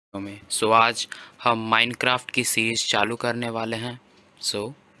आज हम माइनक्राफ्ट की सीरीज चालू करने वाले हैं।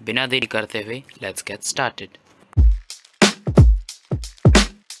 बिना देरी करते हुए लेट्स गेट स्टार्टेड।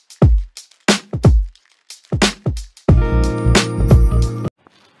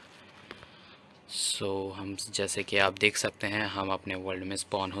 हम जैसे कि आप देख सकते हैं हम अपने वर्ल्ड में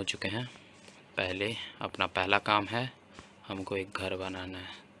स्पॉन हो चुके हैं। अपना पहला काम है हमको एक घर बनाना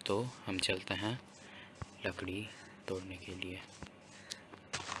है, तो हम चलते हैं लकड़ी तोड़ने के लिए।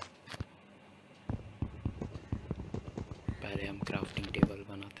 पहले हम क्राफ्टिंग टेबल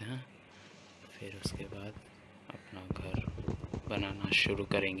बनाते हैं, फिर उसके बाद अपना घर बनाना शुरू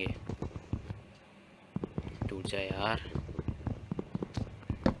करेंगे। टूट जाए यार।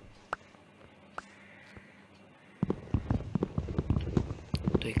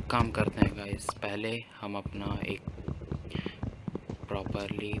 तो एक काम करते हैं गाइस, पहले हम अपना एक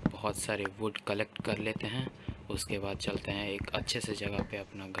प्रॉपरली बहुत सारे वुड कलेक्ट कर लेते हैं, उसके बाद चलते हैं एक अच्छे से जगह पे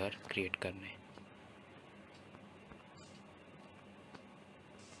अपना घर क्रिएट करने।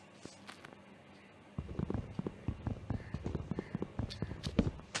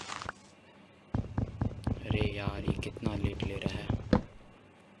 अरे यार ये कितना लेट ले रहा है।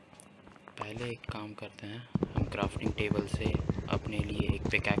 पहले एक काम करते हैं, हम क्राफ्टिंग टेबल से अपने लिए एक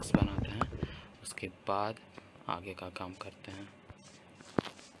पिकैक्स बनाते हैं, उसके बाद आगे का काम करते हैं।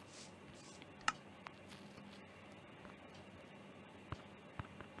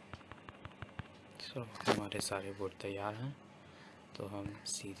 हमारे सारे वुड तैयार हैं, तो हम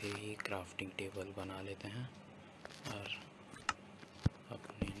सीधे ही क्राफ्टिंग टेबल बना लेते हैं और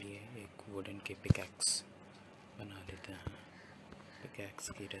अपने लिए एक वुडन के पिकैक्स बना लेते हैं। पिकैक्स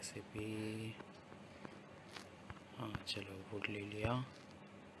की रेसिपी, हाँ चलो वुड ले लिया।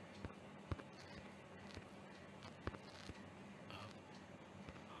 अब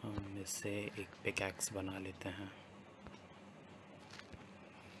हम इससे एक पिकैक्स बना लेते हैं।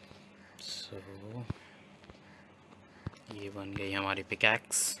 ये बन गई हमारी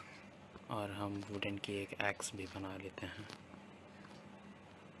पिकैक्स, और हम वुडन की एक एक्स भी बना लेते हैं।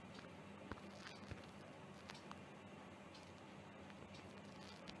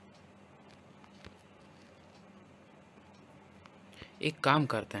 एक काम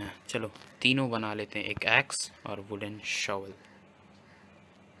करते हैं, चलो तीनों बना लेते हैं, एक एक्स और वुडन शॉवल।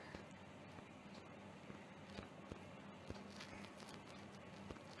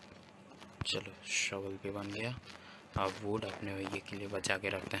 चलो शॉवल भी बन गया। अब वुड अपने ये के लिए बचा के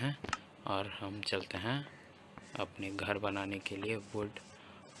रखते हैं और हम चलते हैं अपने घर बनाने के लिए वुड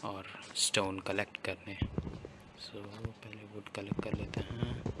और स्टोन कलेक्ट करने। पहले वुड कलेक्ट कर लेते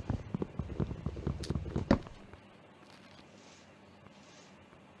हैं।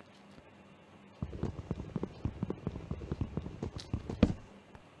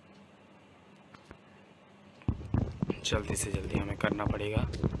 जल्दी से जल्दी हमें करना पड़ेगा,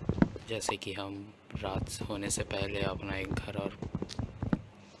 जैसे कि हम रात होने से पहले अपना एक घर और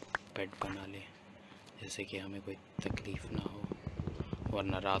पेट बना लें, जैसे कि हमें कोई तकलीफ़ ना हो,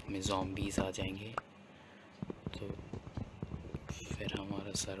 वरना रात में ज़ॉम्बीज़ आ जाएंगे तो फिर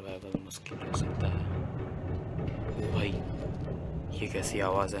हमारा सर्वाइवल मुश्किल हो सकता है। ओ भाई, ये कैसी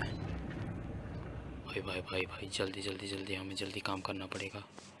आवाज़ है? भाई भाई भाई भाई, जल्दी जल्दी जल्दी हमें जल्दी काम करना पड़ेगा,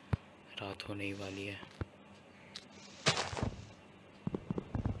 रात होने ही वाली है।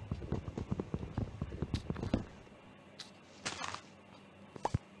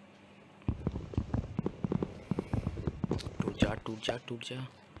 टूट जा टूट जा।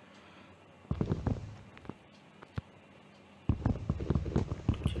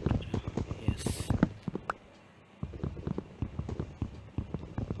 यस,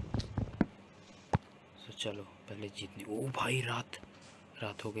 तो चलो पहले जितनी, ओ भाई रात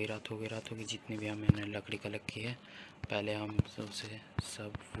हो गई। जितनी भी हमने लकड़ी कलेक्ट की है, पहले हम सबसे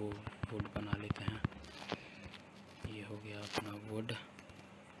सब वो वुड बना लेते हैं। ये हो गया अपना वुड।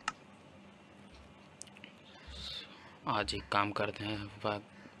 आज एक काम करते हैं,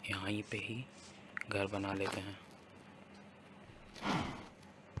 यहाँ पे ही घर बना लेते हैं।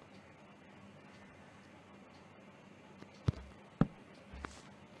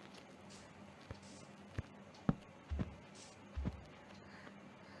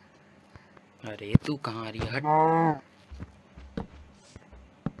 अरे तू कहाँ आ रही है? हट।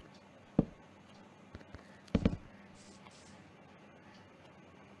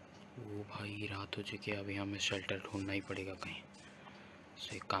 ओ भाई रात हो चुकी है, अभी हमें शेल्टर ढूंढना ही पड़ेगा कहीं।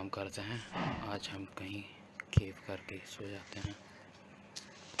 तो एक काम करते हैं, आज हम कहीं केव करके सो जाते हैं।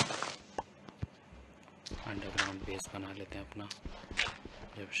 अंडरग्राउंड बेस बना लेते हैं अपना,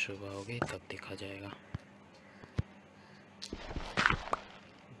 जब सुबह होगी तब देखा जाएगा।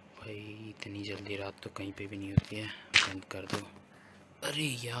 भाई इतनी जल्दी रात तो कहीं पे भी नहीं होती है, बंद कर दो। अरे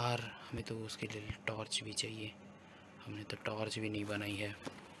यार, हमें तो उसके लिए टॉर्च भी चाहिए। हमने तो टॉर्च भी नहीं बनाई है।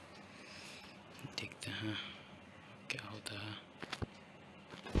 देखते हैं क्या होता है।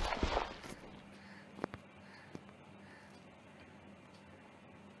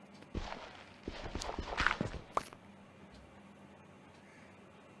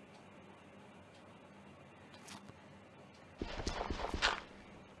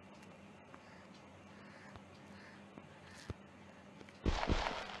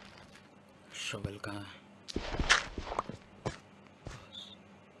 शॉवेल कहाँ है?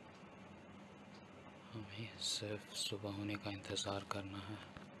 हमें सिर्फ सुबह होने का इंतज़ार करना है।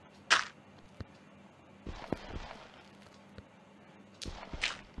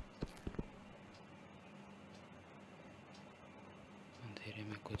 अंधेरे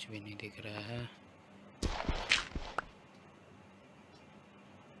में कुछ भी नहीं दिख रहा है।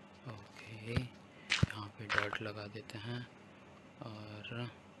 ओके, यहाँ पे डॉट लगा देते हैं और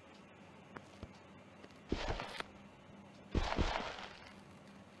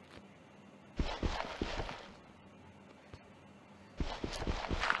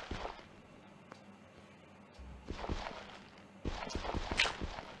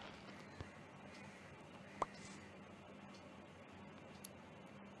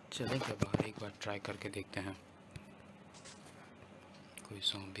चलेंगे बाहर, एक बार ट्राई करके देखते हैं। कोई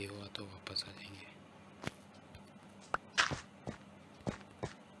ज़ॉम्बी हुआ तो वापस आ जाएंगे।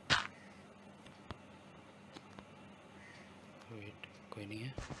 वेट, कोई नहीं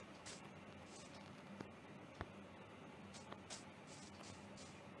है।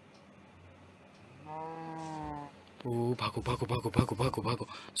 ओ भागो भागो भागो भागो भागो भागो,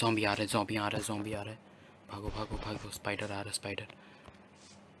 ज़ॉम्बी आ रहे, ज़ॉम्बी आ रहा है, ज़ॉम्बी आ रहा है। भागो भागो भागो, स्पाइडर आ रहा है, spider.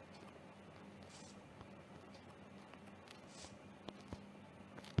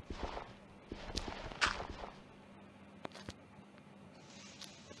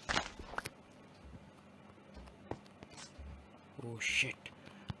 Oh shit,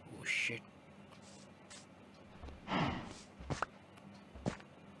 oh shit.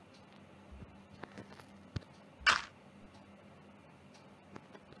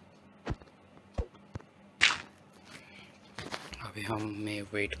 अभी हमें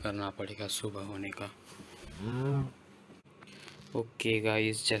वेट करना पड़ेगा सुबह होने का। ओके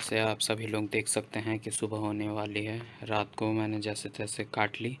गाइस, जैसे आप सभी लोग देख सकते हैं कि सुबह होने वाली है। रात को मैंने जैसे तैसे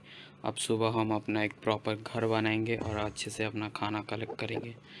काट ली। अब सुबह हम अपना एक प्रॉपर घर बनाएंगे और अच्छे से अपना खाना कलेक्ट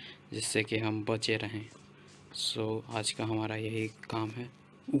करेंगे, जिससे कि हम बचे रहें। सो आज का हमारा यही काम है।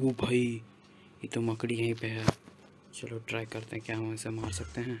 ओ भाई, ये तो मकड़ी यहीं पे है। चलो ट्राई करते हैं क्या हम इसे मार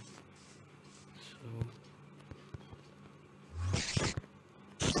सकते हैं। सो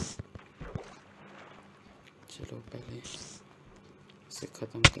चलो पहले इसे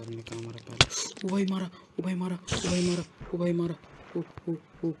ख़त्म करने का हमारा पहले। ओ भाई मारा, ओ भाई मारा, ओ भाई मारा, ओ भाई मारा। ओ ओ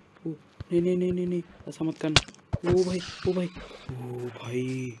ओ ओ, नहीं नहीं नहीं नहीं नहीं, ऐसा मत करना। ओ भाई, ओ भाई, ओ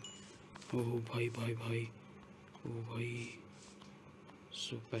भाई, ओ भाई भाई भाई, ओ भाई।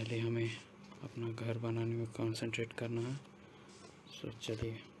 सो पहले हमें अपना घर बनाने में कंसंट्रेट करना है। सो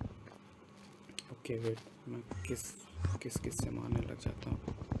चलिए। ओके वेट, मैं किस किस किस से मारने लग जाता हूँ।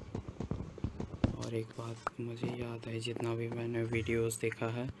 और एक बात मुझे याद है, जितना भी मैंने वीडियोस देखा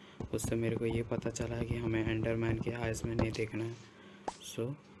है उससे मेरे को ये पता चला है कि हमें एंडरमैन के आइज़ में नहीं देखना है। सो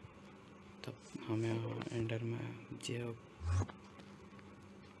तब हमें एंडरमैन जो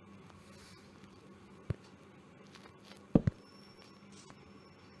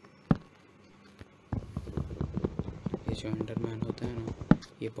एंडरमैन होते हैं ना,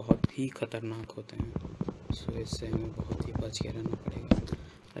 ये बहुत ही ख़तरनाक होते हैं। सो इससे हमें बहुत ही बच के रहना पड़ेगा।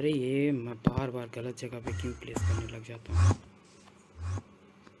 अरे ये मैं बार बार गलत जगह पे क्यों प्लेस करने लग जाता हूँ।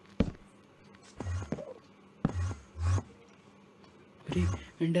 अरे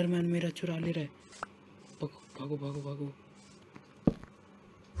एंडरमैन मेरा चुरा ले रहा है। भागो भागो भागो भागो।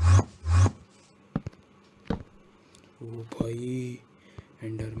 ओ भाई,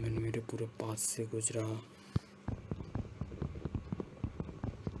 एंडरमैन मेरे पूरे पास से गुजरा।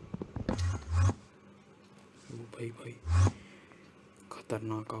 ओ भाई भाई,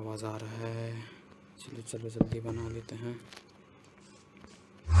 खतरनाक आवाज़ आ रहा है। चलो चलो जल्दी बना लेते हैं।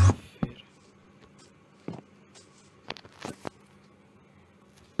 फिर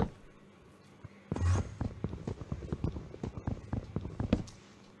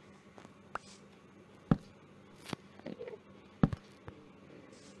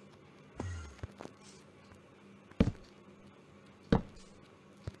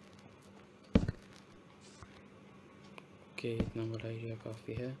ओके, इतना बड़ा एरिया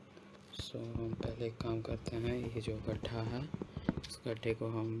काफ़ी है। सो हम पहले एक काम करते हैं, ये जो गड्ढा है इस गड्ढे को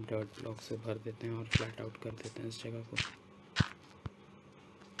हम डॉट ब्लॉक से भर देते हैं और फ्लैट आउट कर देते हैं इस जगह को।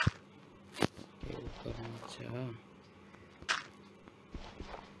 अच्छा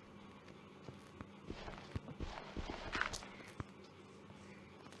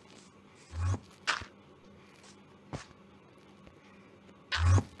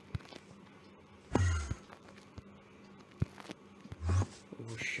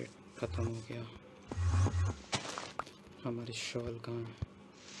ओह शिट, ख़त्म हो गया। हमारी शॉल कहाँ है?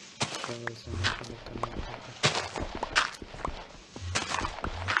 शॉल से हमें कलेक्ट करना पड़ेगा।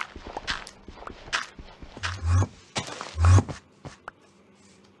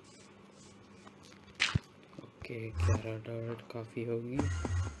 ओके 11 डॉट काफ़ी होगी।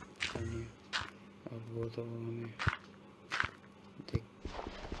 अब वो तो हमें देख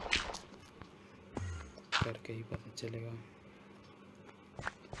करके ही पता चलेगा।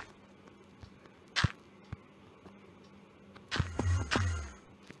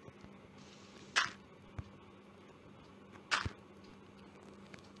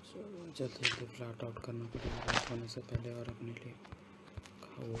 जल्दी जल्दी फ्लैट आउट करना पड़ेगा रात होने से पहले। और अपने लिए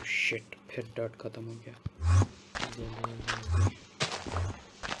ओह शिट, फिर डॉट ख़त्म हो गया। जल्दी जल्दी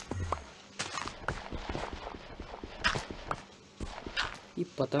ये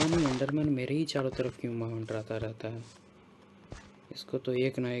पता नहीं अंडरमैन मेरे ही चारों तरफ क्यों मंडराता रहता है। इसको तो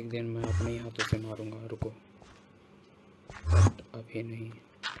एक ना एक दिन मैं अपने ही हाथों से मारूंगा। रुको, बट अभी नहीं,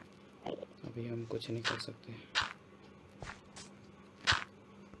 अभी हम कुछ नहीं कर सकते।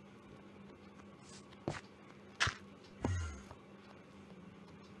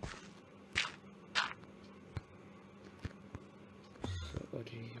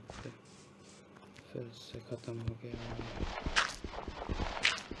 सॉरी, फिर से ख़त्म हो गया।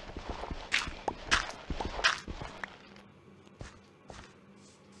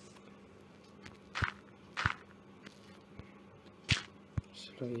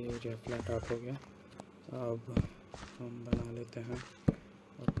 चलो ये एरिया फ्लैट आउट हो गया। अब हम बना लेते हैं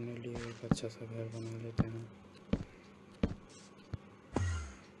अपने लिए एक अच्छा सा घर बना लेते हैं।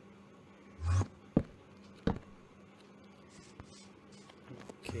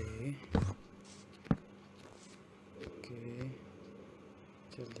 ओके ओके,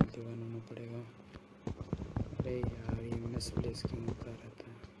 जल्दी बनाना पड़ेगा। अरे यार ये मिसप्लेस क्यों होता रहता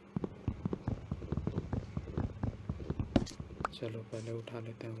है। चलो पहले उठा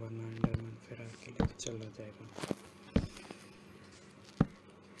लेते हैं, वरना अंडरमैन फिर आके लेके चला जाएगा।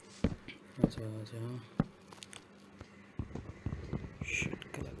 आजा आजा। शिट,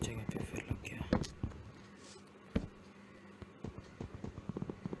 गलत जगह पे फिर लग गया।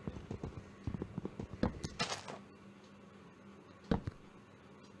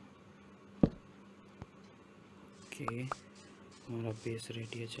 ओके, हमारा बेस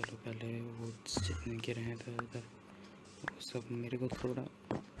रेडी है। चलो पहले वो जितने गिरे हैं तो उधर सब मेरे को थोड़ा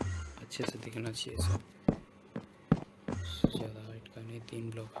अच्छे से दिखना चाहिए। सब ज़्यादा हाइट का नहीं, 3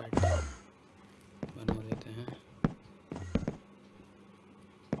 ब्लॉक हाइट का बना लेते हैं।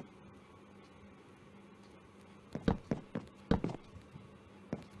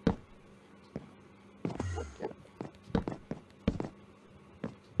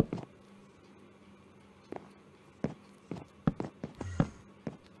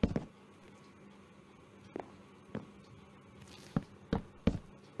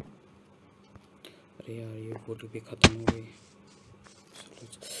 अरे यार ये वुड भी ख़त्म हो गई। चलो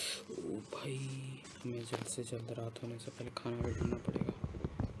ओ भाई, हमें जल्द से जल्द रात होने से पहले खाना भी ढूंढना पड़ेगा।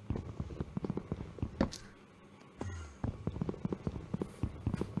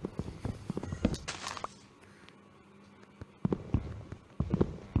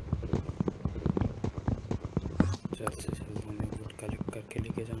 जल्द से जल्द हमें वुड कलेक्ट करके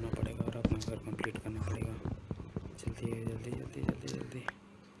लेके जाना पड़ेगा और अपना घर कंप्लीट करना पड़ेगा। जल्दी जल्दी जल्दी जल्दी जल्दी।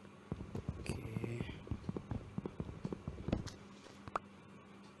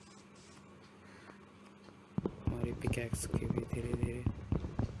 पिकैक्स की भी धीरे धीरे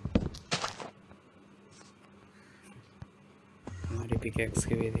हमारी पिकैक्स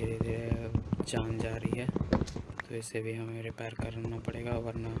की भी धीरे धीरे जान जा रही है, तो इसे भी हमें रिपेयर करना पड़ेगा,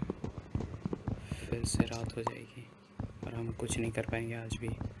 वरना फिर से रात हो जाएगी और हम कुछ नहीं कर पाएंगे आज भी।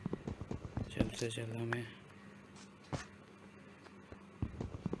 जल्द से जल्द हमें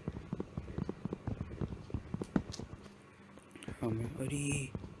अरे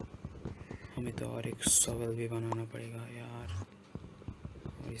हमें तो और एक शॉवल भी बनाना पड़ेगा यार।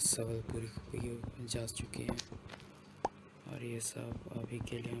 और इस शॉवल पूरी जा चुकी है और ये सब अभी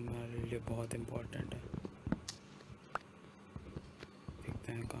के लिए हमारे लिए बहुत इम्पोर्टेंट है।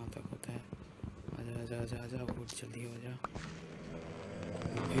 देखते हैं कहाँ तक होता है। आजा आजा आजा आजा, बहुत जल्दी हो जा।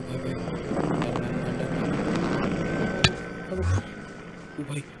 ओ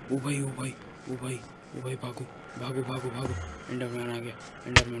भाई ओ भाई ओ भाई ओ भाई ओ भाई, भागो भागो भागो भागो, एंडरमैन आ गया।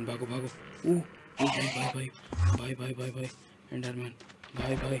 एंडरमैन भागो भागो। ओ भाई भाई भाई भाई भाई भाई भाई एंडरमैन,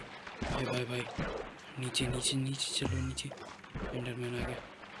 भाई भाई भाई भाई भाई, नीचे नीचे नीचे चलो नीचे, एंडरमैन आ गया,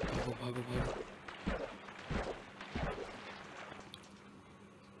 भागो भागो भागो।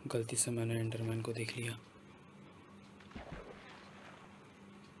 गलती से मैंने एंडरमैन को देख लिया।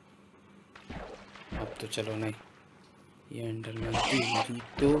 अब तो चलो नहीं, ये एंडरमैन की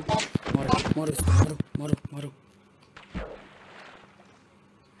तो मारो मारो इसको, मारो मारो मारो।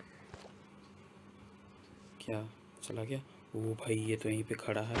 क्या चला गया? ओ भाई ये तो यहीं पे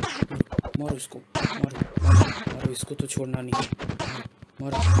खड़ा है, मारो इसको, मारो मारो मारो, इसको तो छोड़ना नहीं है,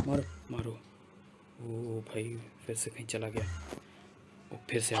 मारो मारो मारो। ओ भाई फिर से कहीं चला गया, वो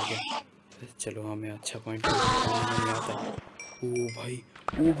फिर से आ गया। चलो हमें अच्छा पॉइंट नहीं आता। ओ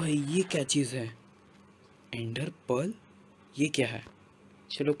भाई ये क्या चीज़ है? एंडर पर्ल, ये क्या है?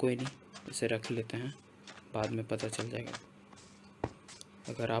 चलो कोई नहीं, इसे रख लेते हैं, बाद में पता चल जाएगा।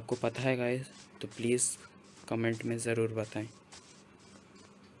 अगर आपको पता है गाइस तो प्लीज़ कमेंट में ज़रूर बताएं।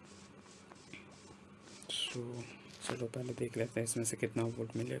 चलो पहले देख लेते हैं इसमें से कितना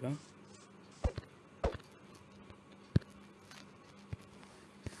वोट मिलेगा।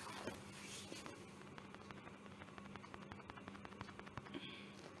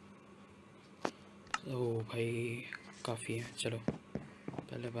 ओ भाई काफ़ी है, चलो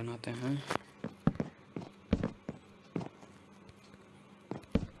पहले बनाते हैं।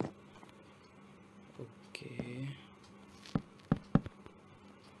 ओके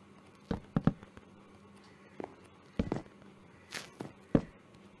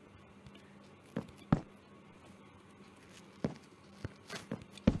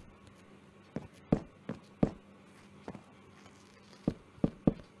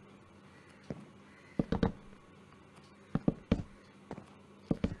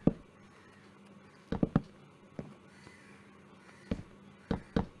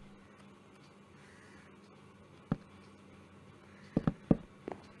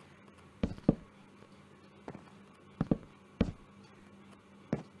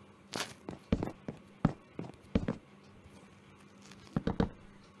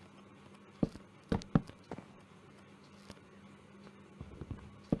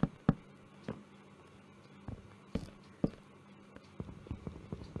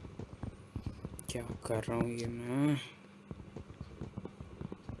क्या कर रहा हूँ ये मैं?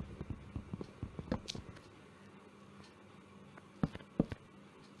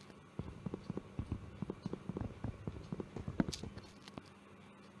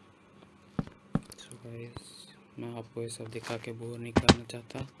 मैं आपको ये सब दिखा के बोर नहीं करना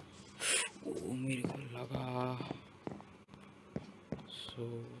चाहता। ओ मेरे को लगा।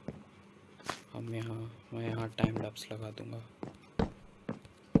 मैं यहाँ टाइम लैप्स लगा दूंगा।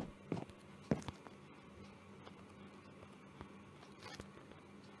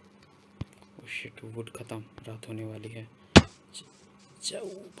 ओ शिट, वुड ख़त्म, रात होने वाली है। जाओ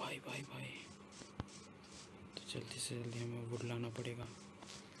भाई भाई भाई, तो जल्दी से जल्दी हमें वुड लाना पड़ेगा,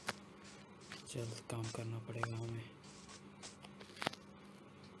 जल्द काम करना पड़ेगा हमें।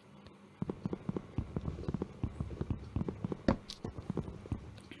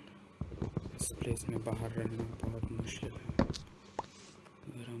 इस प्लेस में बाहर रहना बहुत मुश्किल है।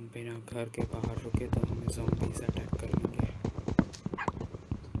 अगर हम बिना घर के बाहर रुके तो हमें ज़ॉम्बीज़ अटैक कर लेंगे।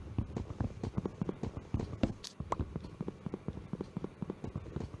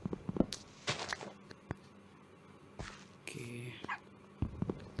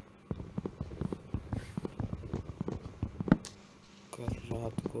 कल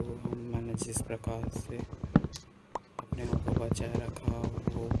रात को मैंने जिस प्रकार से अपने आप को बचाए रखा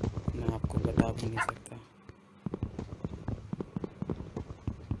वो मैं आपको बता भी नहीं सकता।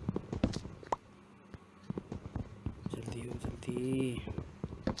 जल्दी हो जल्दी।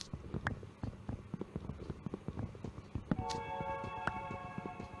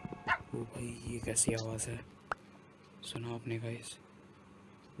 ओ भाई ये कैसी आवाज़ है? सुना आपने गाइस?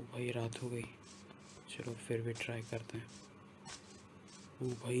 ओ भाई रात हो गई, चलो फिर भी ट्राई करते हैं। ओ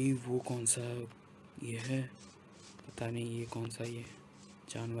भाई वो कौन सा ये है? पता नहीं ये कौन सा ये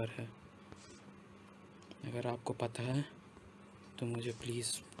जानवर है। अगर आपको पता है तो मुझे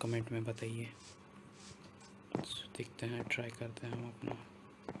प्लीज़ कमेंट में बताइए। देखते हैं, ट्राई करते हैं हम अपना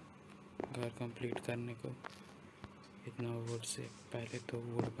घर कंप्लीट करने को। इतना वुड से पहले तो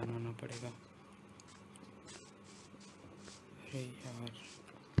वुड बनाना पड़ेगा। अरे यार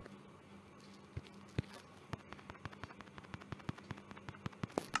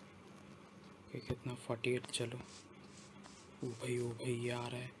कितना 48, चलो। ओ भाई ये आ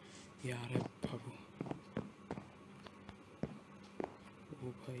रहा है, ये आ रहा है, भागो।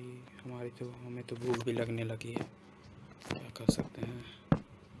 ओ भाई हमें तो भूख भी लगने लगी है, क्या कर सकते हैं।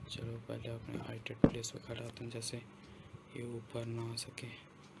 चलो पहले अपने हाइटेड प्लेस पे खड़ा होते हैं, जैसे ये ऊपर ना आ सके।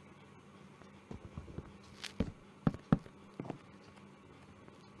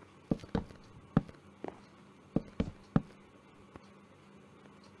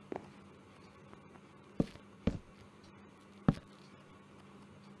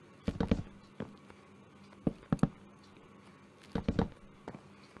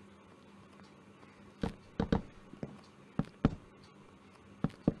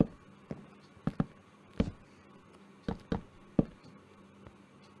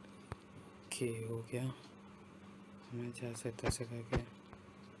 ओके हो गया, हमें जैसे तैसे करके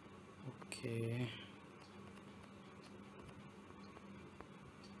ओके।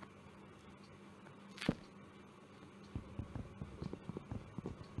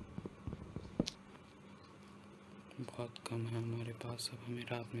 बहुत कम है हमारे पास, अब हमें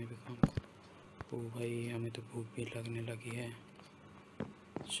रात में भी काम कर। ओ भाई हमें तो भूख भी लगने लगी है।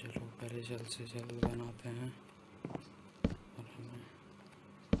 चलो पहले जल्द से जल्द बनाते हैं और हमें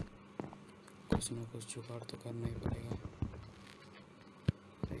कुछ ना कुछ जुगाड़ तो करना ही पड़ेगा।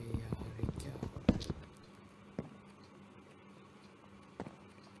 अरे यार ये क्या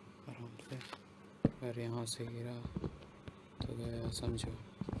आराम से, अगर यहाँ से गिरा तो गया समझो।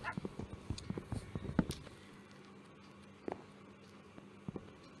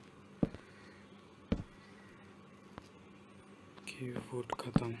 कि वुड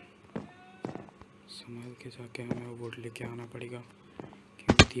ख़त्म, संभाल के जाके हमें वो वुड लेके आना पड़ेगा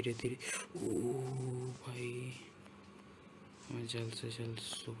क्योंकि धीरे धीरे। ओ भाई हमें जल्द से जल्द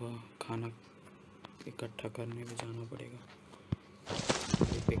सुबह खाना इकट्ठा करने भी जाना पड़ेगा।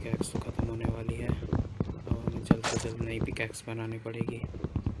 पिकैक्स तो ख़त्म होने वाली है, और हमें जल्द से जल्द नई पिकैक्स बनानी पड़ेगी।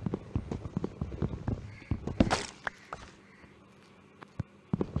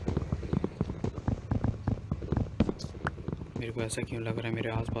 मेरे को ऐसा क्यों लग रहा है मेरे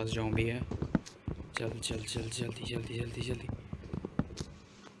आसपास ज़ॉम्बी है। जल्द जल्द जल्द जल्दी जल्दी जल्दी जल्दी।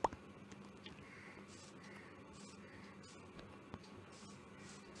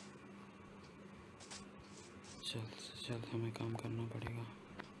 जल्द से जल्द हमें काम करना पड़ेगा।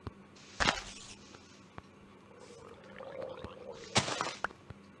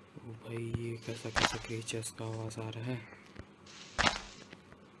 ओ भाई ये कैसा कैसा क्रीचर्स का आवाज़ आ रहा है।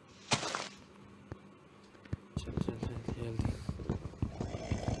 चल चल जल्दी जल्दी,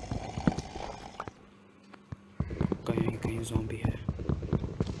 कहीं कहीं ज़ॉम्बी है।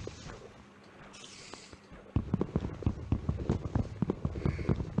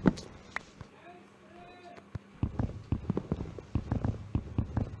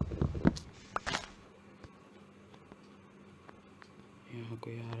 यहाँ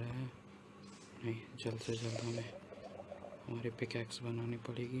कोई आ रहा है? नहीं, जल्द से जल्द हमें हमारी पिकैक्स बनानी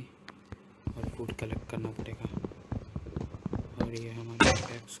पड़ेगी और फूड कलेक्ट करना पड़ेगा। और ये हमारी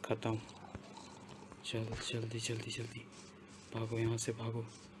पिकैक्स ख़त्म। जल्द जल्दी जल्दी जल्दी भागो, यहाँ से भागो।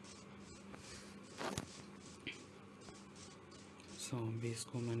 ज़ॉम्बीज़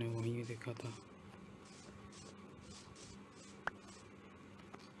को मैंने वहीं देखा था।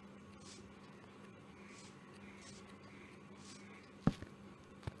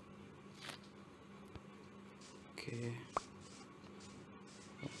 ओके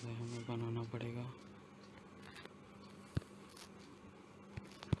हमें बनाना पड़ेगा।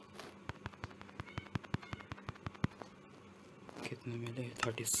 कितने मिले?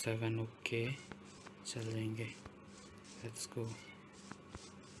 37। ओके चल जाएंगे, लेट्स गो।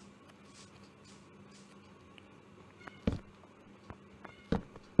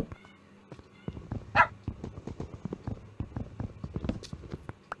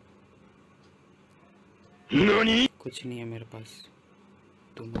 कुछ नहीं है मेरे पास,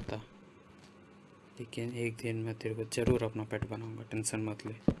 तुम बता। लेकिन एक दिन मैं तेरे को ज़रूर अपना पेट बनाऊंगा, टेंशन मत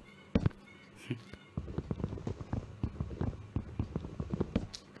ले।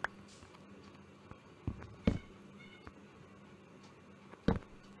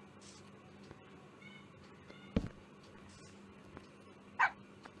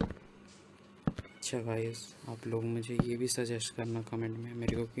 अच्छा गाइस, आप लोग मुझे ये भी सजेस्ट करना कमेंट में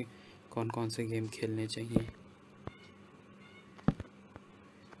मेरे को कि कौन कौन से गेम खेलने चाहिए।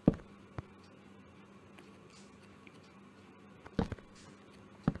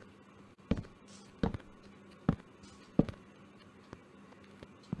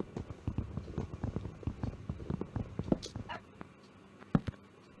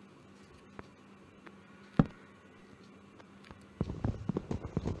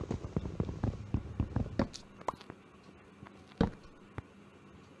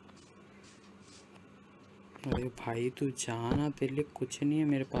 अरे भाई तू जाना, तेरे लिए कुछ नहीं है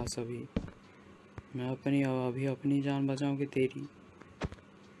मेरे पास अभी। मैं अभी अपनी जान बचाऊंगी तेरी।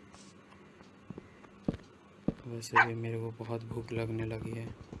 वैसे भी मेरे को बहुत भूख लगने लगी है।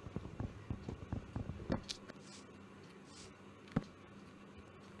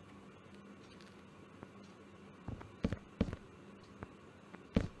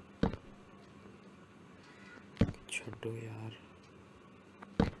 छोड़ो यार।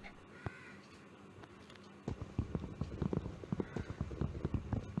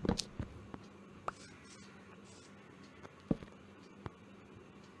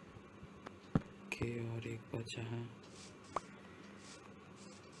 ओके, और एक बचा है।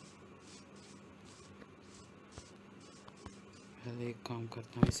 पहले एक काम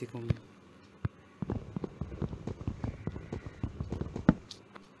करता हूँ, इसी को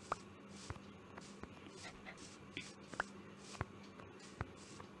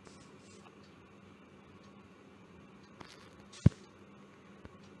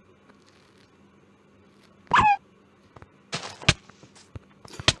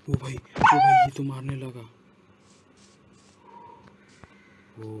ओ भाई ये तो मारने लगा।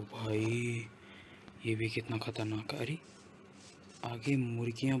 ओ भाई ये भी कितना खतरनाक है। अरे आगे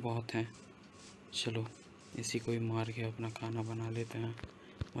मुर्गियाँ बहुत हैं। चलो इसी को ही मार के अपना खाना बना लेते हैं।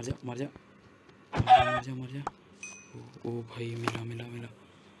 मर जा मर जा मर जा मर जा। ओ भाई मिला।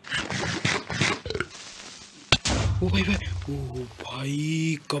 ओ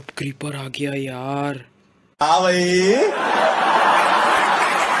भाई कब क्रीपर आ गया यार। हाँ भाई,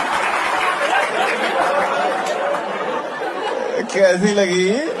 कैसी लगी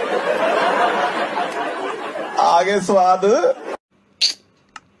आगे स्वाद। ओ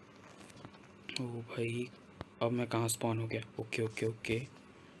भाई अब मैं कहाँ स्पॉन हो गया। ओके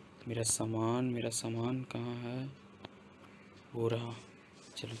मेरा सामान कहाँ है। वो रहा।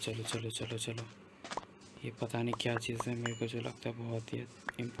 चलो। ये पता नहीं क्या चीज़ है, मेरे को जो लगता है बहुत ही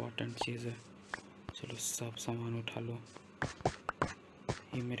इम्पोर्टेंट चीज़ है। चलो सब सामान उठा लो।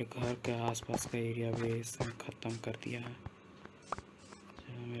 ये मेरे घर के आसपास का एरिया भी इसने ख़त्म कर दिया है।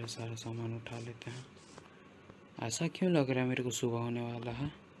 चलो मेरा सारा सामान उठा लेते हैं। ऐसा क्यों लग रहा है मेरे को सुबह होने वाला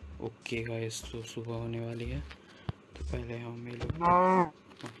है। ओके गाइस, तो सुबह होने वाली है, तो पहले हम ये लोग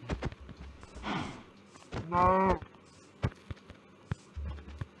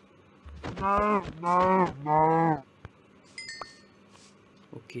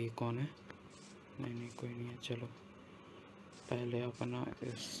ओके कौन है। नहीं कोई नहीं है। चलो पहले अपना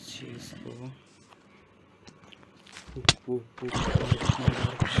इस चीज़ को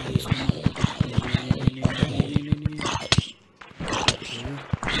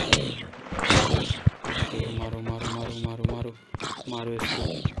मारो इसको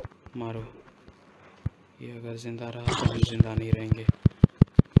मारो। ये अगर जिंदा रहा तो हम जिंदा नहीं रहेंगे।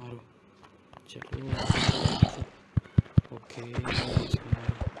 मारो। चलो ओके इसको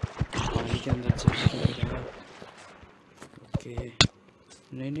मारो। पानी के अंदर चला गया। ओके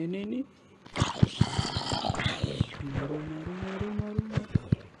नहीं मारो।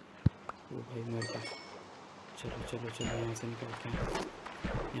 ओ भाई मर गया। चलो यहाँ से निकलते हैं।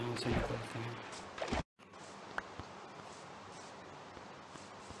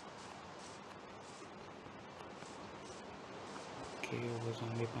 ओके वो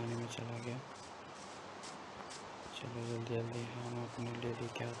ज़ॉम्बी पानी में चला गया। चलो जल्दी हम अपने लिए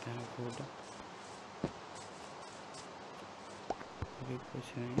लेके आते हैं फूड। अभी कुछ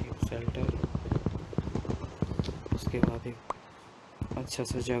नहीं, एक शेल्टर, उसके बाद एक अच्छा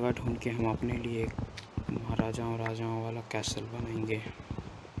सा जगह ढूंढ के हम अपने लिए एक राजाओं वाला कैसल बनाएंगे।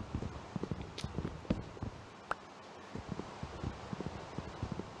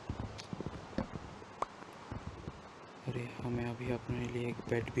 अरे हमें अभी अपने लिए एक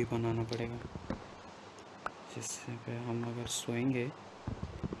बेड भी बनाना पड़ेगा, जिससे पे हम अगर सोएंगे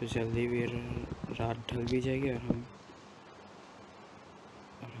तो जल्दी भी रात ढल भी जाएगी और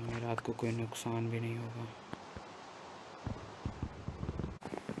हमें रात को कोई नुकसान भी नहीं होगा।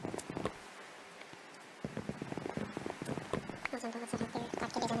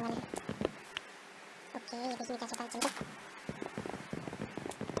 ओके ये बीच में क्या चलता है। चलता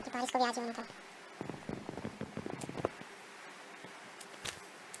बारिश को भी आज ही होना था।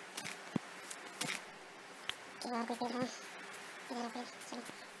 और कोई पेड़ है इधर पेड़। चलो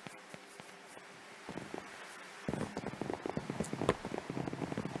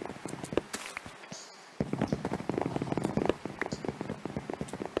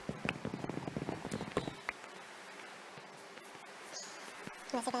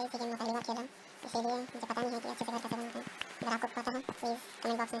वैसे गाइस ये गेम मैं पहली बार खेला, इसीलिए मुझे पता नहीं है कि अच्छे से घर कैसे बनाते हैं। अगर आपको पता है प्लीज़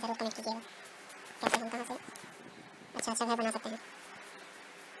कमेंट बॉक्स में ज़रूर कमेंट कीजिएगा कैसे हम कहाँ से अच्छा घर बना सकते हैं।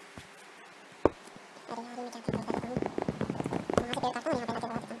 अरे यार मैं क्या करता हूँ, वहाँ से पेड़ काटता हूँ, यहाँ पे लगा देता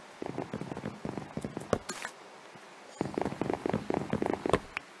हूँ।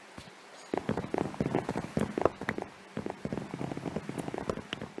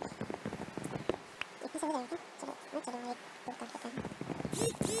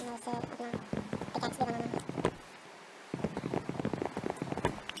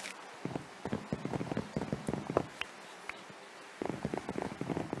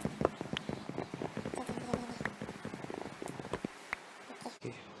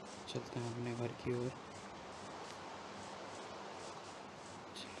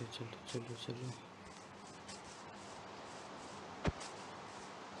 चलो चलो चलो चलो।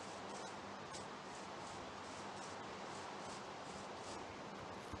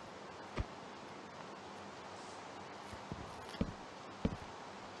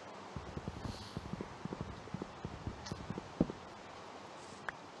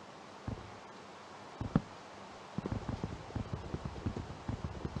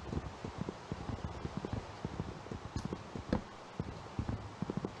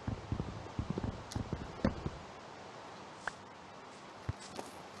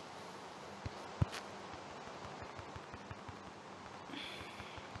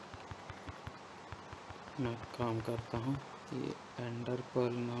 मैं काम करता हूँ, ये एंडर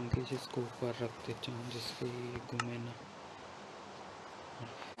पर्ल नाम की जिसको ऊपर रख देता हूँ जिससे ये घूमे ना।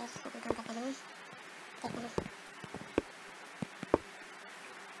 किस तरह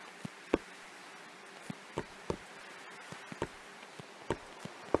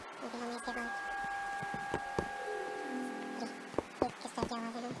की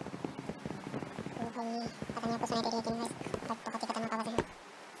आवाज़ है? वो भाई पता नहीं आपको सुनाई दे रही है कि नहीं, बट बहुत ही खतरनाक आवाज़ है।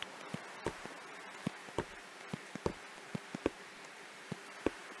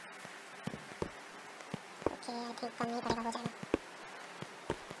 ओके आई थिंक कम नहीं पड़ेगा, हो जाएगा।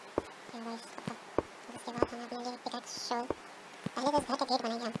 गाइस अब उसके बाद हमें अपने लिए पिकैक्स शॉल, पहले तो इस घर का गेट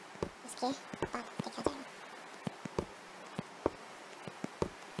बनाएंगे हम, उसके बाद देखा जाएगा।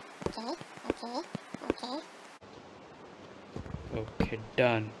 Okay okay okay okay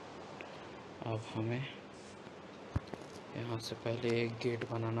done. अब हमें यहाँ से पहले एक गेट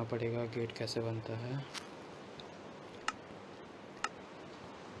बनाना पड़ेगा। गेट कैसे बनता है?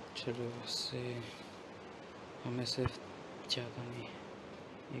 चलो इससे हमें सिर्फ ज़्यादा नहीं,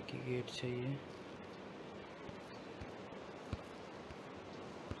 एक ही गेट चाहिए।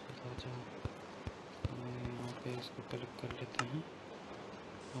 हमें यहाँ पे इसको कलेक्ट कर लेते हैं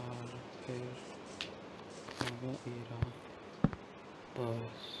और फिर होगा ये रहा,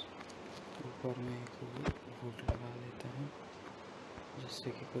 बस ऊपर में एक वुड लगा देते हैं जिससे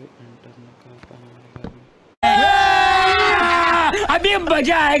कि कोई एंटर न कर पाए हमारे घर में। अभी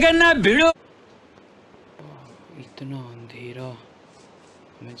मजा आएगा ना भिड़ो। इतना अंधेरा,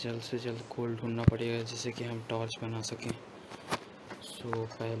 हमें जल्द से जल्द कोल ढूंढना पड़ेगा जिससे कि हम टॉर्च बना सकें। सो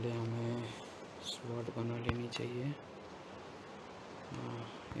पहले हमें स्वॉर्ड बना लेनी चाहिए,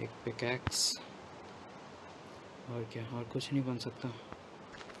 एक पिकैक्स, और क्या, और कुछ नहीं बन सकता।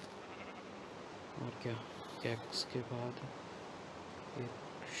 और क्या, पिकैक्स के बाद एक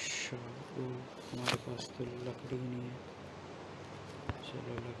हमारे पास तो लकड़ी नहीं है।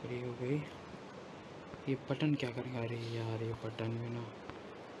 चलो लकड़ी हो गई। ये बटन क्या करेगा? अरे यार ये बटन में ना,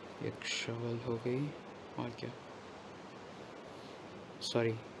 एक शवल हो गई। और क्या,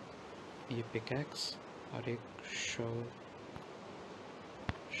 सॉरी, ये पिकैक्स और एक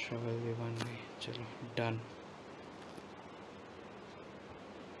शवल भी बन गई। चलो डन।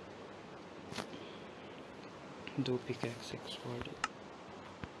 दो पिकैक्स एक स्वॉर्ड।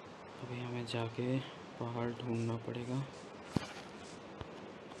 अभी हमें जाके पहाड़ ढूंढना पड़ेगा।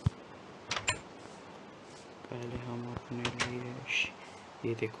 पहले हम अपने लिए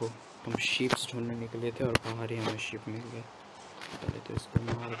ये देखो, हम शीप्स ढूंढने निकले थे और बाहर ही हमें शीप मिल गए। पहले तो इसको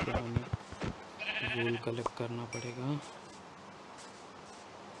मार के हमें वूल कलेक्ट करना पड़ेगा।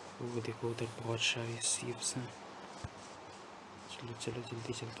 वो देखो उधर बहुत सारी शीप्स हैं। चलो चलो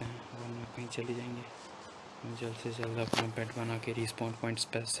जल्दी चलते हैं वरना कहीं चली जाएंगे। हमें जल्द से जल्द अपना बेड बना के रिस्पॉन्ड पॉइंट्स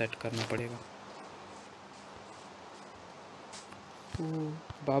पर सेट करना पड़ेगा। ओ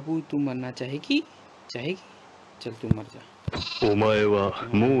बाबू तू मरना चाहेगी? चल तू मर जा। お前は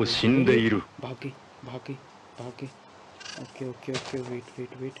もう死んでいる。 भागे भागे भागे। ओके ओके ओके, वेट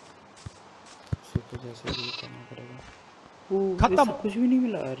तो जैसे भी करना पड़ेगा। ओ खत्म, कुछ भी नहीं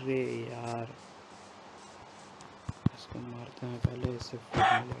मिला। अरे यार इसको मारते हैं पहले, इससे फूड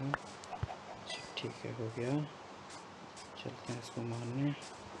मिलेगा। ठीक है हो गया, चलते हैं इसको मारने।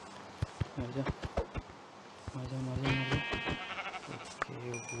 मर जा। ओके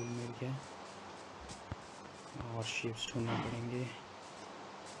फूल मिल गया और शीप्स ढूंढना पड़ेंगे।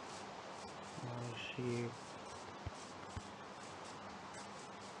 और शीप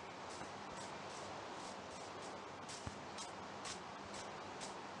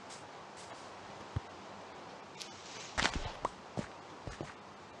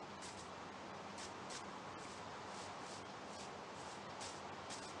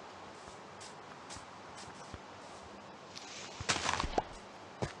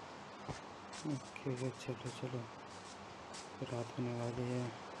ओके चलो रात होने वाली है।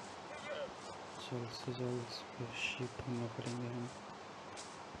 जल्द से जल्द शीप ढूंढना पड़ेंगे हम।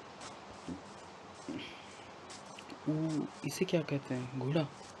 इसे क्या कहते हैं? घोड़ा?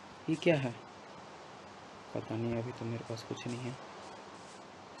 ये क्या है? पता नहीं, अभी तो मेरे पास कुछ नहीं है।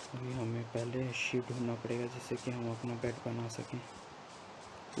 अभी हमें पहले शीप ढूंढना पड़ेगा जिससे कि हम अपना बेड बना सकें।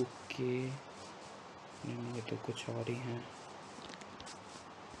 ओके, नहीं ये तो कुछ और ही हैं।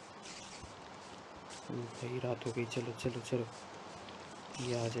 ओ भाई रात हो गई, चलो चलो चलो,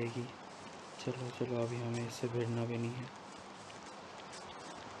 ये आ जाएगी। चलो चलो, अभी हमें इससे भिड़ना भी नहीं है।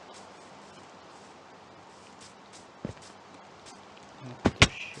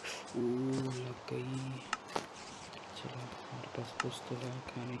 लग गई। चलो हमारे पास कुछ तो है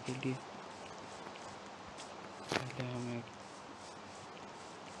खाने के लिए। पहले हमें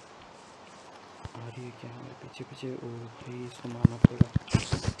आ रही है क्या हमारे पीछे पीछे? ओ भाई इसको मारना पड़ेगा,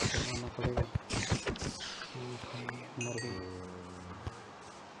 मारना पड़ेगा। ओ भाई मर गई।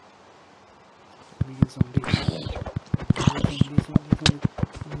 ये ज़ॉम्बी, मर जा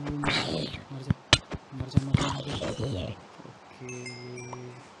मर जा मर जा मर जा। ओके,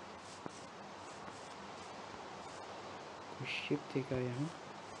 कोई शिप थी क्या यहाँ?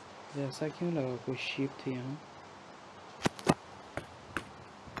 ऐसा क्यों लगा कोई शिप थी यहाँ?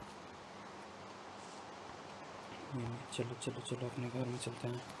 चलो चलो चलो, अपने घर में चलते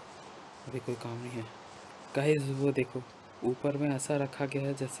हैं, अभी कोई काम नहीं है। गाइस वो देखो, ऊपर में ऐसा रखा गया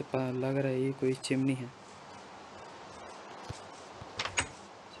है जैसे लग रहा है ये कोई चिमनी है।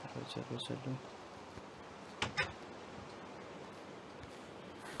 चलो चलो चलो,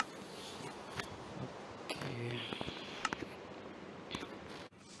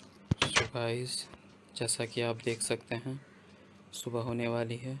 तो गाइस जैसा कि आप देख सकते हैं सुबह होने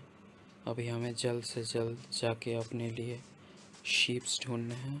वाली है। अभी हमें जल्द से जल्द जाके अपने लिए शीप्स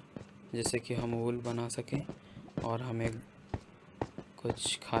ढूंढने हैं जिससे कि हम वूल बना सकें, और हमें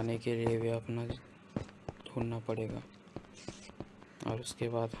कुछ खाने के लिए भी अपना ढूंढना पड़ेगा। और उसके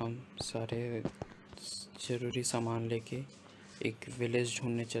बाद हम सारे ज़रूरी सामान लेके एक विलेज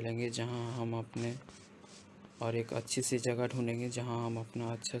ढूंढने चलेंगे जहां हम अपने, और एक अच्छी सी जगह ढूंढेंगे जहां हम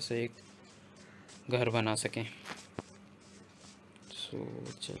अपना अच्छा से एक घर बना सकें। सो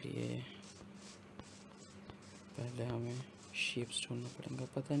चलिए, पहले हमें शीप्स ढूंढना पड़ेगा।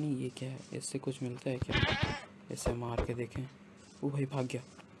 पता नहीं ये क्या है, इससे कुछ मिलता है क्या? इसे मार के देखें। ओ भाई भाग गया।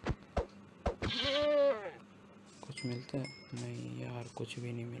 कुछ मिलता है? नहीं यार, कुछ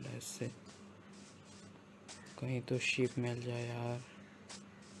भी नहीं मिला इससे। कहीं तो शीप मिल जाए यार।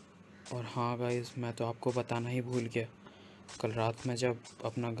 और हाँ गाइस, मैं तो आपको बताना ही भूल गया, कल रात में जब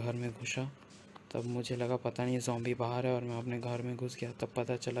अपना घर में घुसा तब मुझे लगा पता नहीं ज़ॉम्बी बाहर है, और मैं अपने घर में घुस गया। तब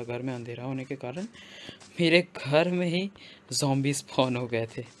पता चला घर में अंधेरा होने के कारण मेरे घर में ही ज़ॉम्बी स्पॉन हो गए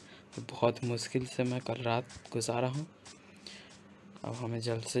थे। तो बहुत मुश्किल से मैं कल रात गुजारा हूँ। अब हमें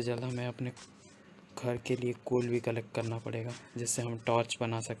जल्द से जल्द हमें अपने घर के लिए कोल भी कलेक्ट करना पड़ेगा जिससे हम टॉर्च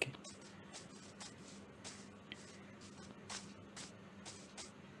बना सकें।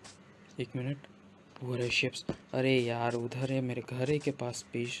 एक मिनट, वो रहे शिप्स। अरे यार उधर है, मेरे घर के पास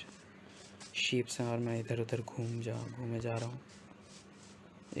भी शिप्स हैं और मैं इधर उधर घूमे जा रहा हूँ।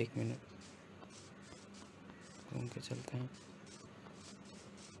 एक मिनट, घूम के चलते हैं।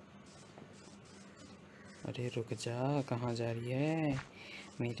 अरे रुक जा, कहाँ जा रही है?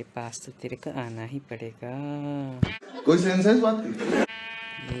 मेरे पास तो तेरे को आना ही पड़ेगा। कोई सेंस है इस बात की?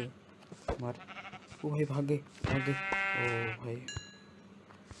 ये मर। ओ भाई भाग गए भाग गए। ओ भाई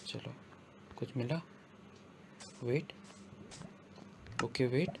चलो, कुछ मिला? वेट, ओके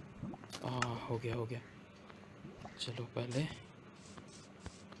वेट, हो गया हो गया। चलो पहले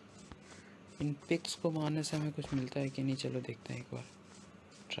इन पिक्स को मारने से हमें कुछ मिलता है कि नहीं, चलो देखते हैं, एक बार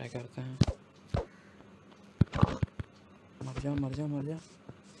ट्राई करते हैं। मर जा मर जा मर जा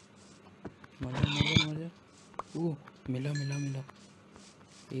मर जा मर जा मर जा। ओह मिला मिला मिला।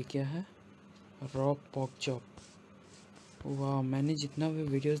 ये क्या है? Raw pock chop. वाह, मैंने जितना भी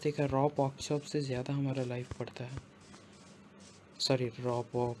वीडियोस देखा रॉ पॉक चॉप से ज़्यादा हमारा लाइफ पड़ता है। सॉरी, रॉ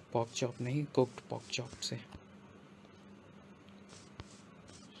पॉक चॉप नहीं, कुक्ड पॉक चॉप से।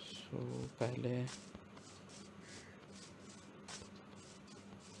 सो पहले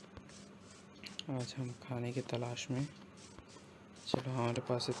आज हम खाने की तलाश में। चलो हमारे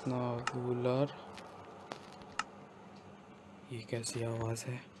पास इतना वूल, और ये कैसी आवाज़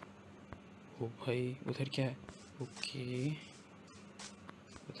है? ओ भाई उधर क्या है? ओके,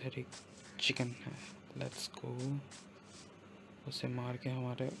 उधर एक चिकन है, लेट्स गो। उसे मार के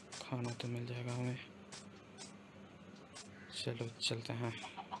हमारे खाना तो मिल जाएगा हमें। चलो चलते हैं।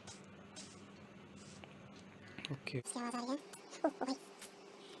 ओके, आवाज़ आ रही है। ओ भाई,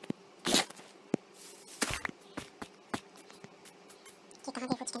 ये कहाँ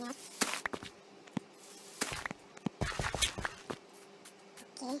गए कुछ यार?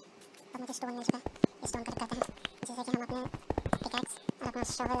 ओके, अब मुझे स्टोन मिल चुका है। स्टोन कलेक्ट करते हैं जिससे अपना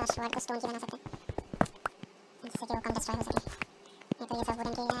शॉवल और स्वॉर्ड को स्टोन की बना सकते हैं जिससे कि वो कम डिस्ट्रॉय हो सके। नहीं तो ये सब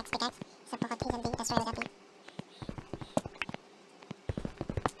वुडन की एक्स पिकैक्स सब बहुत ही जल्दी डिस्ट्रॉय हो जाती हैं।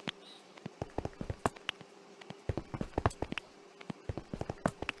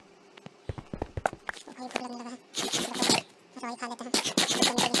 तो भाई भूख लगने लगा है, चलो रॉयल खा लेते हैं।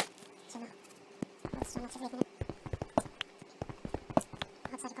 चलो बहुत स्टोन अच्छे से देखने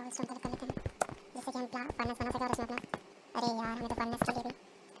बहुत सारे कॉल स्टोन कलेक्ट कर लेते हैं जिससे कि हम फर्नेस बना सकें और उसमें अपना, अरे यार हमें तो फर्नेस के लिए भी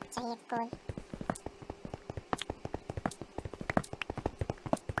चाहिए कोल।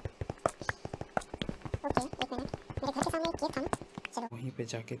 ओके एक मिनट, मेरे घर के सामने एक केक था ना, चलो वहीं पे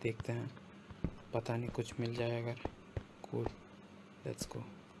जाके देखते हैं, पता नहीं कुछ मिल जाए अगर। Cool, let's go.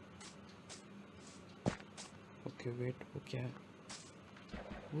 Okay wait, वो क्या है,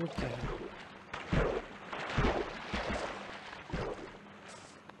 वो क्या है?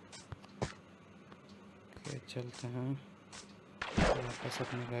 ओके चलते हैं वापस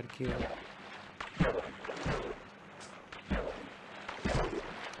अपने घर की ओर।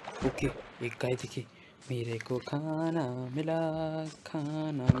 ओके एक गाय दिखी, मेरे को खाना मिला,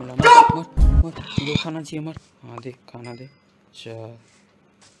 खाना मिला। मर मर मर, मेरे को खाना चाहिए, मर। हाँ दे, खाना दे। चल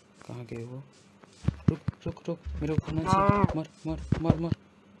कहाँ गए वो? रुक रुक रुक, मेरे को खाना चाहिए। मर मर मर मर मर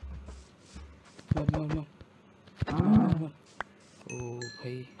मर मर मर मर। ओ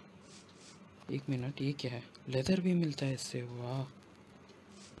भाई एक मिनट, ये क्या है? लेदर भी मिलता है इससे, वाह।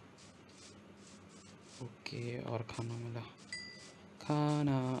 ओके और खाना मिला,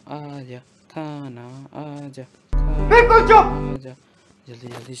 खाना आजा, खाना आजा, खाना आजा। जल्दी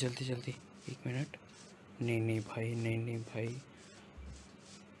जल्दी जल्दी जल्दी, एक मिनट। नहीं नहीं भाई, नहीं नहीं भाई,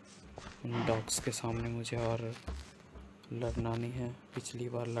 उन डॉग्स के सामने मुझे और लड़ना नहीं है। पिछली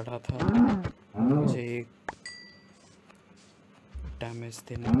बार लड़ा था, मुझे एक डैमेज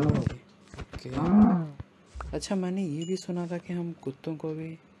देने वाली थी। ओके अच्छा, मैंने ये भी सुना था कि हम कुत्तों को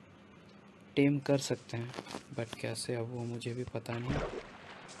भी टेम कर सकते हैं, बट कैसे अब वो मुझे भी पता नहीं।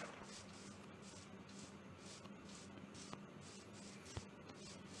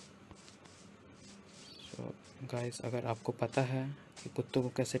 सो गाइस, अगर आपको पता है कि कुत्तों को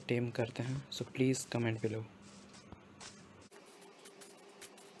कैसे टेम करते हैं so please comment below.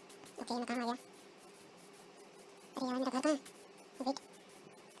 Okay मैं कहाँ आ गया? अरे यार मेरा घर कहाँ है? वेट,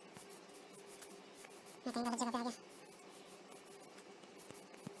 मैं कहीं गलत जगह पे आ गया यार।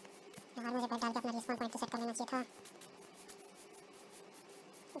 मुझे बेड डाल के अपना रिस्पॉन्स पॉइंट तो सेट कर लेना चाहिए था।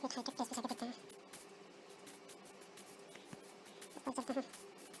 वेट हाईटेक प्लेस पे जाके देखते हैं, ऊपर चलते हैं।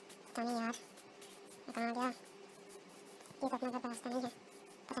 पता नहीं यार मैं कहाँ आ गया, ये तो अपना घर का रास्ता नहीं है,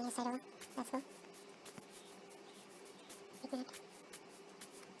 पता नहीं इस साइड होगा। लेट्स गो, एक मिनट,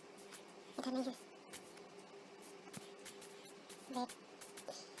 इधर नहीं है। वेट,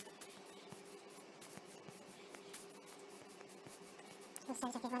 उस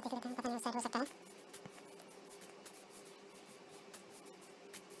साइड जाके एक बार देख लेते हैं, पता नहीं उस साइड हो सकता है।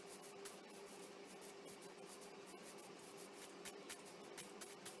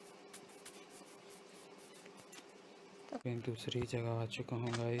 मैं दूसरी जगह आ चुका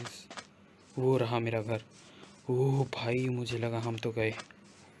हूँ गाइस, वो रहा मेरा घर। ओह भाई मुझे लगा हम तो गए।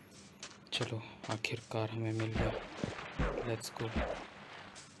 चलो आखिरकार हमें मिल गया, लेट्स गो।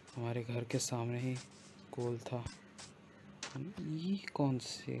 हमारे घर के सामने ही कोल था। ये कौन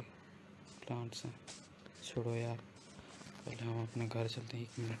से प्लांट्स हैं? छोड़ो यार, पहले हम अपने घर चलते हैं।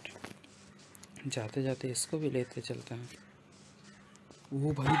 एक मिनट, जाते जाते इसको भी लेते चलते हैं।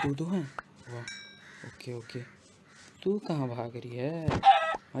 वो भाई दो दो हैं, वाह। ओके ओके, तू कहाँ भाग रही है?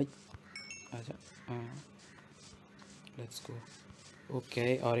 भाई आजा, हाँ लेट्स गो।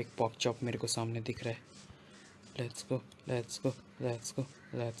 ओके और एक पॉक चॉप मेरे को सामने दिख रहा है। Let's go let's go let's go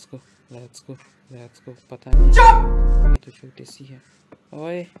let's go let's go let's go. पता नहीं ये तो छोटी सी है।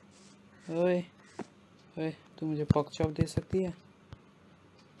 ओए ओए ओए, तू मुझे पॉक चॉप दे सकती है?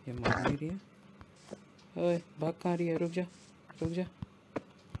 ये मार नहीं रही है। ओए भाग कहाँ रही है? रुक जा रुक जा,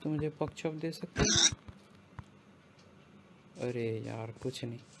 तू मुझे पॉक चॉप दे सकती है? अरे यार कुछ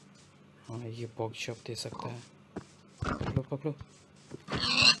नहीं, हाँ ये पॉक चॉप दे सकता है। पकड़ो पकड़ो,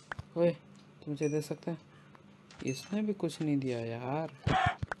 ओए तू मुझे दे सकता है? इसने भी कुछ नहीं दिया यार।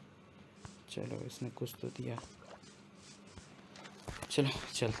 चलो इसने कुछ तो दिया, चलो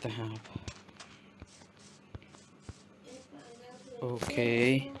चलते हैं अब।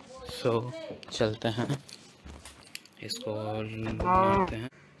 ओके सो चलते हैं, इसको मारते हैं।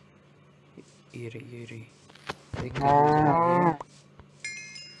 ये रही एक।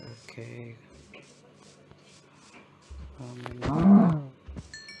 ओके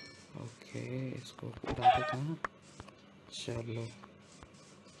ओके इसको उड़ा देते हैं। चलो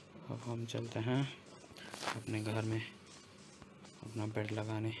अब हम चलते हैं अपने घर में। अपना बेड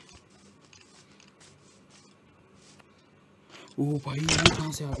लगाने। ओ भाई ये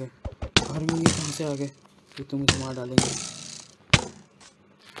कहाँ से आ गए? घर में ये कहाँ से आ गए? ये तो मुझे मार डालेंगे।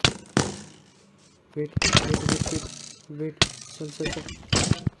 Wait wait wait wait wait, चल चल चल।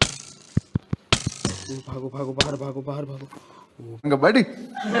 ओ भागो भागो, बाहर भागो, बाहर भागो। बड़ी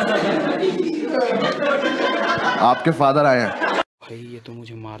आपके फादर आए हैं। भाई ये तो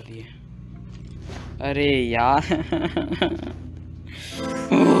मुझे मार दिए। अरे यार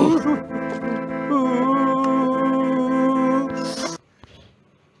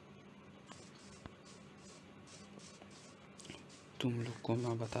तुम लोग को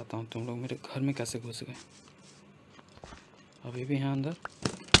मैं बताता हूँ, तुम लोग मेरे घर में कैसे घुस गए। अभी भी हैं अंदर।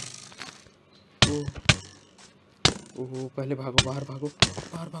 ओ पहले भागो, बाहर भागो,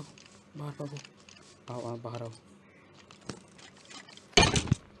 बाहर भागो, बाहर भागो। आओ आओ, बाहर आओ।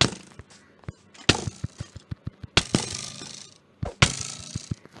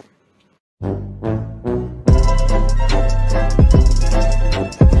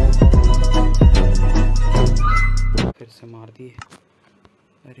 फिर से मार दिए।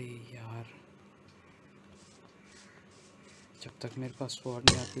 अरे यार, जब तक मेरे पास स्वॉर्ड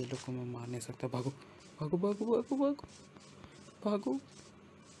नहीं आती, ये लोग को मैं मार नहीं सकता। भागो भागो भागो भागो भागो भागो।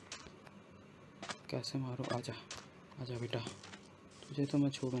 कैसे मारो? आजा आजा बेटा, तुझे तो मैं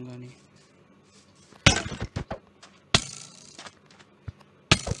छोड़ूंगा नहीं।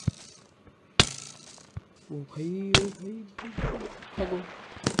 ओ भाई ओ भाई, भागो।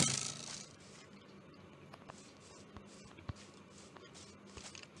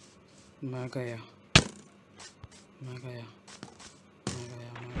 मैं गया मैं गया मैं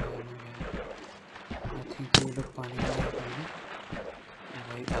गया मैं गया मैं गया। आई थिंक ये लोग पानी में नहीं पाएंगे।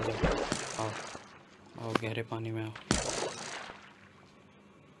 भाई आ जाओ, आओ आओ, गहरे पानी में आओ।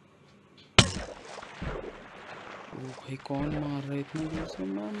 ओ भाई कौन मार रहा है इतनी दूर से?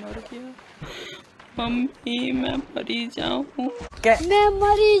 मैं मर गया। मम्मी मैं मरी जाऊँ। मैं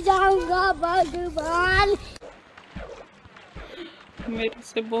मरी जाऊंगा भगवान। मेरे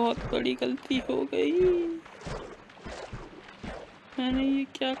से बहुत बड़ी गलती हो गई। मैंने ये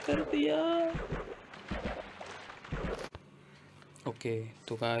क्या कर दिया? ओके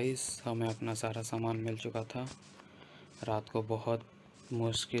तो गाइस, हमें अपना सारा सामान मिल चुका था। रात को बहुत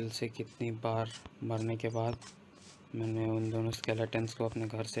मुश्किल से, कितनी बार मरने के बाद मैंने उन दोनों स्केलेटन्स को अपने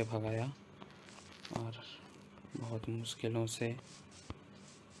घर से भगाया, और बहुत मुश्किलों से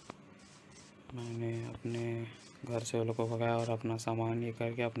मैंने अपने घर से वो लोग को भगाया और अपना सामान ये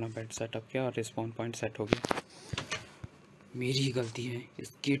करके अपना बेड सेटअप किया और रिस्पॉन पॉइंट सेट हो गया। मेरी ही गलती है,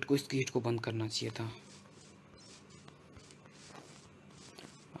 इस गेट को बंद करना चाहिए था।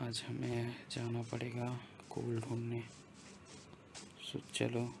 आज हमें जाना पड़ेगा कोल ढूंढने। सो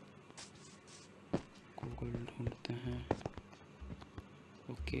चलो कोल ढूंढते हैं।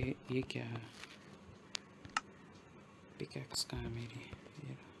 ओके ये क्या है? पिकैक्स कहाँ है मेरी?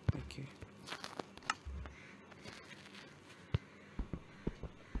 ये ओके,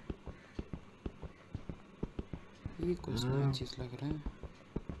 ये कुछ नया चीज़ लग रहा है।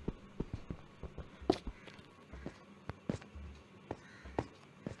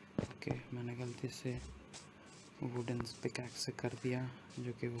 ओके मैंने गलती से वुडन पिकैक्स से कर दिया,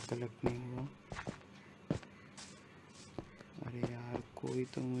 जो कि वो कलेक्ट नहीं हुआ। अरे यार कोई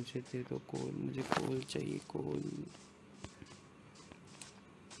तो मुझे दे दो कोल, मुझे कोल चाहिए, कोल।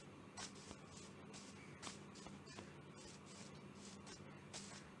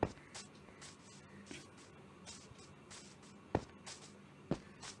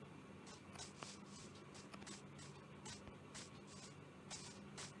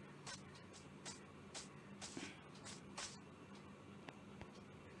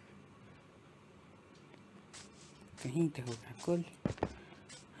 कहीं तो होगा कोल,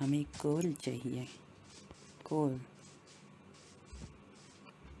 हमें कोल चाहिए, कोल।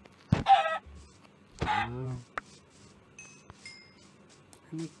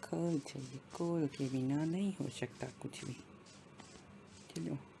 हमें कोल चाहिए, कोल के बिना नहीं हो सकता कुछ भी।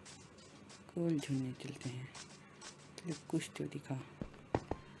 चलो कोल ढूंढने चलते हैं। चलो कुछ तो दिखा।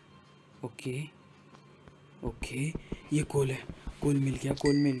 ओके ओके ये कोल है, कोल मिल गया,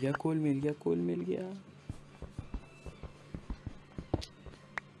 कोल मिल गया, कोल मिल गया, कोल मिल गया।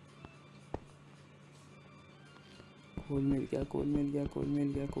 कोल मिल गया, कोल मिल गया, कोल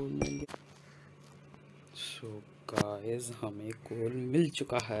मिल गया, कोल मिल गया। सो गाइस हमें कोल मिल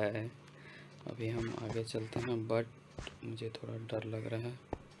चुका है। अभी हम आगे चलते हैं, बट मुझे थोड़ा डर लग रहा है,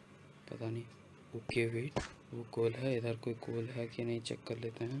 पता नहीं। ओके वेट, वो कोल है इधर, कोई कोल है कि नहीं चेक कर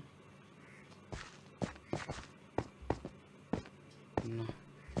लेते हैं ना।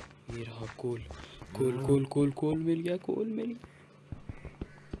 ये रहा कोल, कोल कोल कोल कोल मिल गया, कोल मिल गया।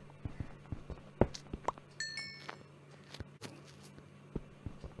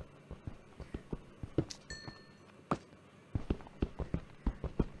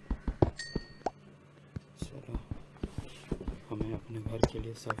 अपने घर के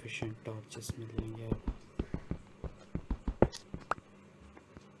लिए सफिशिएंट टॉर्चेस मिल जाएंगे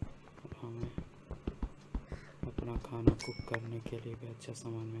और हमें अपना खाना कुक करने के लिए भी अच्छा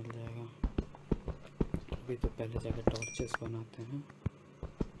सामान मिल जाएगा। अभी तो पहले जाकर टॉर्चेस बनाते हैं।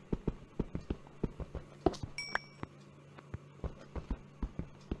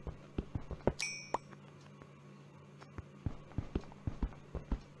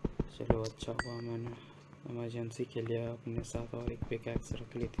 चलो अच्छा हुआ मैंने इमरजेंसी के लिए अपने साथ और एक पिकैक्स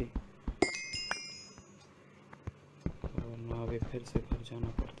रख ली थी, वरना अभी फिर से घर जाना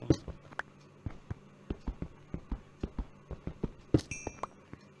पड़ता।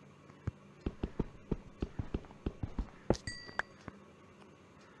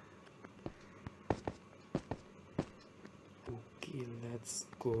 Okay let's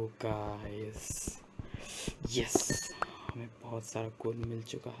go guys. Yes, हमें बहुत सारा कोल मिल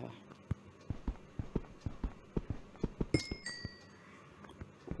चुका है।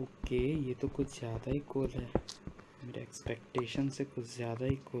 ओके, ये तो कुछ ज़्यादा ही कोल है, मेरे एक्सपेक्टेशन से कुछ ज़्यादा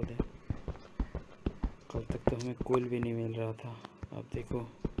ही कोल है। कल तक तो हमें कोल भी नहीं मिल रहा था, अब देखो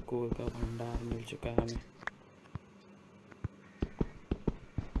कोल का भंडार मिल चुका है हमें।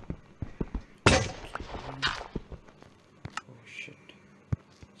 ओह शिट,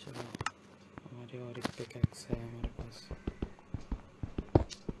 चलो हमारे और एक पिकैक्स है हमारे पास।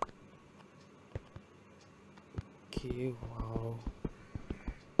 ओके वाओ,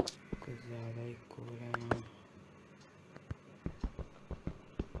 कुछ ज़्यादा ही कोल है यहाँ।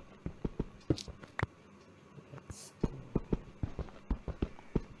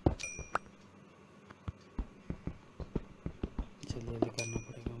 जल्दी करना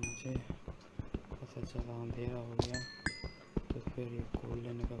पड़ेगा मुझे, पता चला अंधेरा हो गया तो फिर ये कोल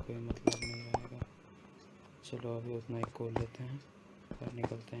लेने का कोई मतलब नहीं रहेगा। चलो अभी उतना ही कोल लेते हैं और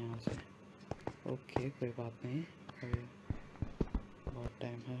निकलते हैं यहाँ से। ओके कोई बात नहीं, अभी बहुत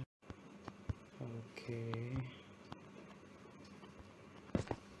टाइम है। ओके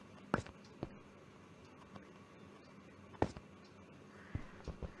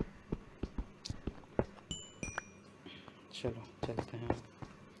चलो चलते हैं,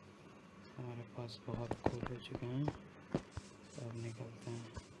 हमारे पास बहुत कोल हो चुके हैं। अब निकलते हैं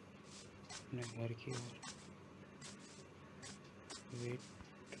अपने घर की ओर। वेट,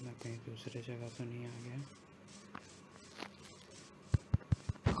 मैं कहीं दूसरे जगह तो नहीं आ गया।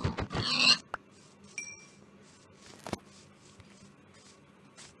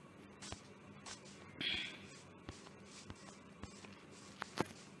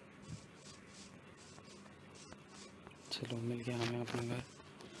 चलो मिल गया हमें अपना घर।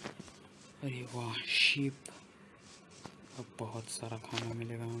 अरे वाह शीप, अब बहुत सारा खाना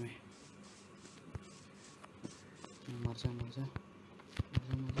मिलेगा हमें। मज़ा मज़ा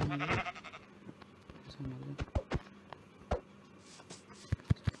मज़ा मज़ा मज़ा मज़ा मज़ा।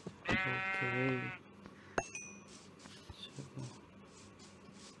 ओके चलो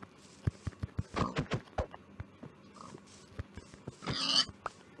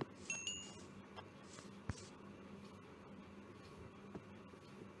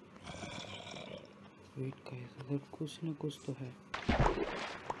वेट गाइस, उधर कुछ ना कुछ तो है,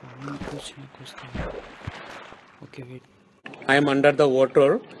 कुछ ना कुछ तो है। Okay wait, I am under the water.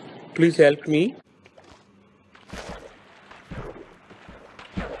 Please help me.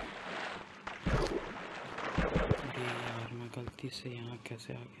 अरे यार मैं गलती से यहाँ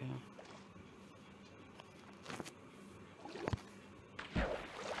कैसे आ गया।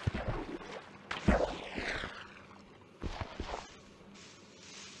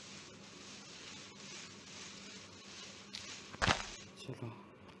 चलो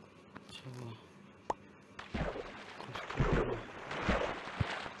चलो कुछ तो करो।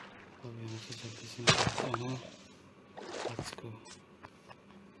 अब यहाँ से जल्दी से निकलते हैं। Let's go.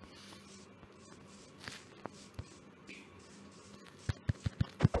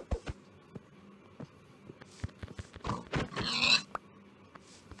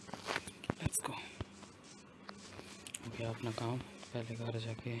 Let's go. अभी अपना काम, पहले घर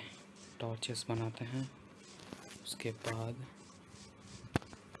जाके टॉर्चेस बनाते हैं, उसके बाद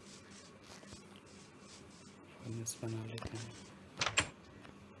फर्नेस बना लेते हैं।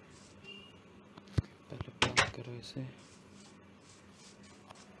 पहले प्लग करो इसे।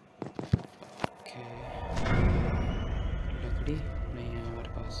 ओके, लकड़ी नहीं है हमारे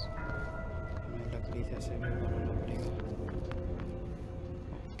पास, हमें लकड़ी जैसे भी बनाना पड़ेगा।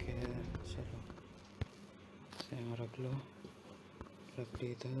 ओके चलो इसे यहाँ रख लो,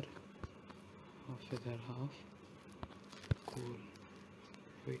 लकड़ी इधर, हाफ इधर half. Cool,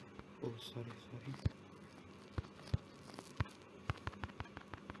 wait, oh sorry sorry.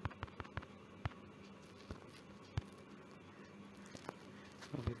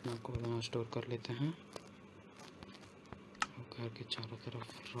 अब इतना को यहाँ स्टोर कर लेते हैं और घर के चारों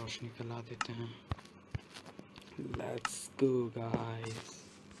तरफ रोशनी फैला देते हैं। Let's go guys.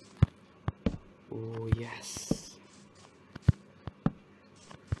 Oh yes.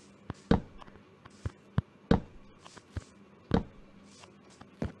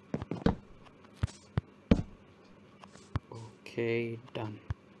 Okay done.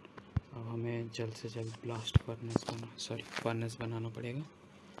 अब हमें जल्द से जल्द ब्लास्ट फर्नेस बनाना पड़ेगा।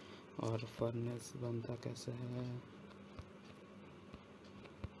 और फर्नेस बनता कैसे है?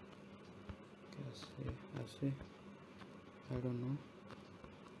 कैसे? ऐसे? I don't know.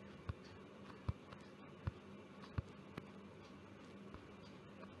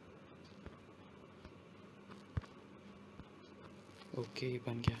 ओके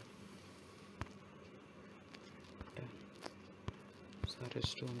बन गया। सारे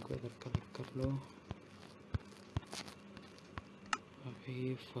स्टोन को इधर कलेक्ट कर लो।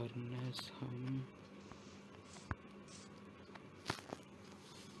 अभी फर्नेस हम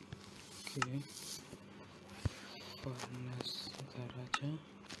ओके फर्नेस इधर आ जा।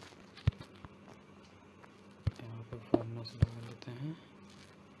 यहाँ पे फर्नेस लगा लेते हैं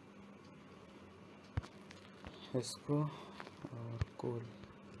इसको और कोल।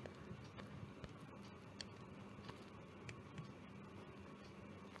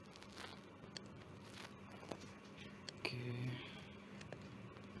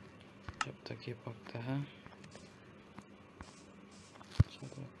 जब तक ये पकता है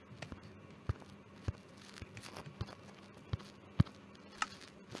चलो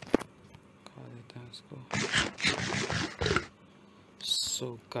खा देते हैं इसको। सो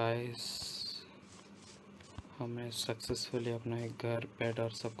गाइस हमने सक्सेसफुली अपना एक घर, बेड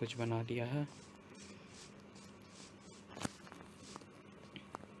और सब कुछ बना लिया है।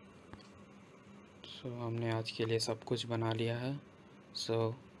 सो हमने आज के लिए सब कुछ बना लिया है।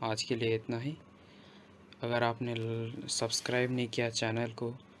 सो आज के लिए इतना ही। अगर आपने सब्सक्राइब नहीं किया चैनल को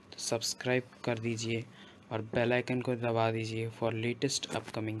तो सब्सक्राइब कर दीजिए और बेल आइकन को दबा दीजिए for latest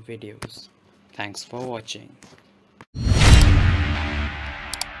upcoming videos. Thanks for watching.